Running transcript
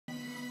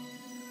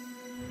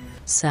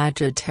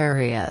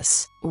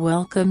Sagittarius,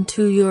 welcome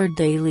to your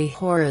daily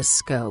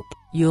horoscope.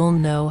 You'll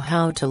know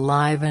how to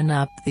liven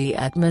up the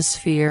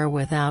atmosphere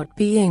without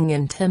being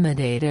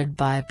intimidated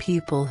by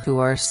people who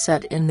are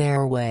set in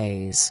their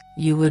ways.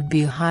 You would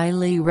be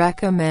highly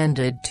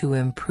recommended to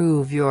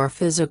improve your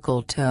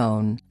physical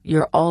tone.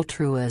 Your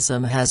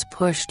altruism has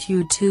pushed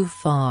you too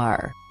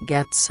far.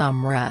 Get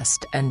some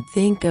rest and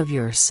think of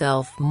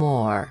yourself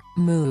more.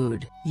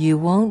 Mood: you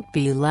won't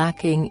be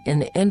lacking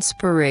in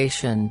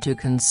inspiration to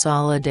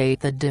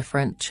consolidate the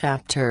different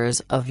chapters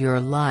of your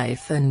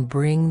life and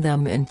bring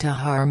them into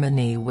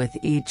harmony with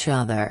each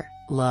other.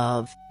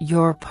 Love: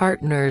 your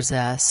partner's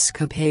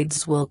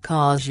escapades will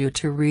cause you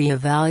to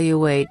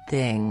reevaluate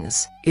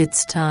things.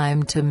 It's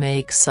time to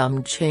make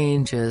some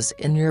changes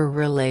in your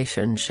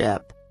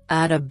relationship.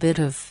 Add a bit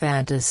of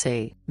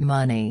fantasy.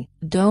 Money: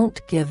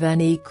 don't give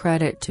any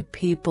credit to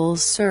people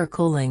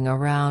circling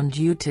around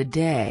you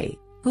today,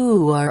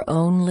 who are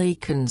only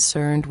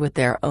concerned with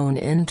their own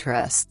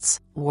interests.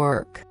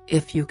 Work: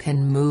 if you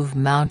can move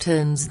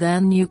mountains,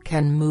 then you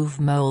can move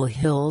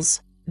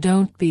molehills.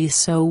 Don't be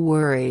so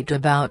worried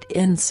about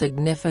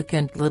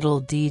insignificant little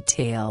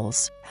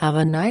details. Have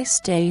a nice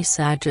day,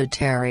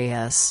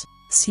 Sagittarius.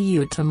 See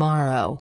you tomorrow.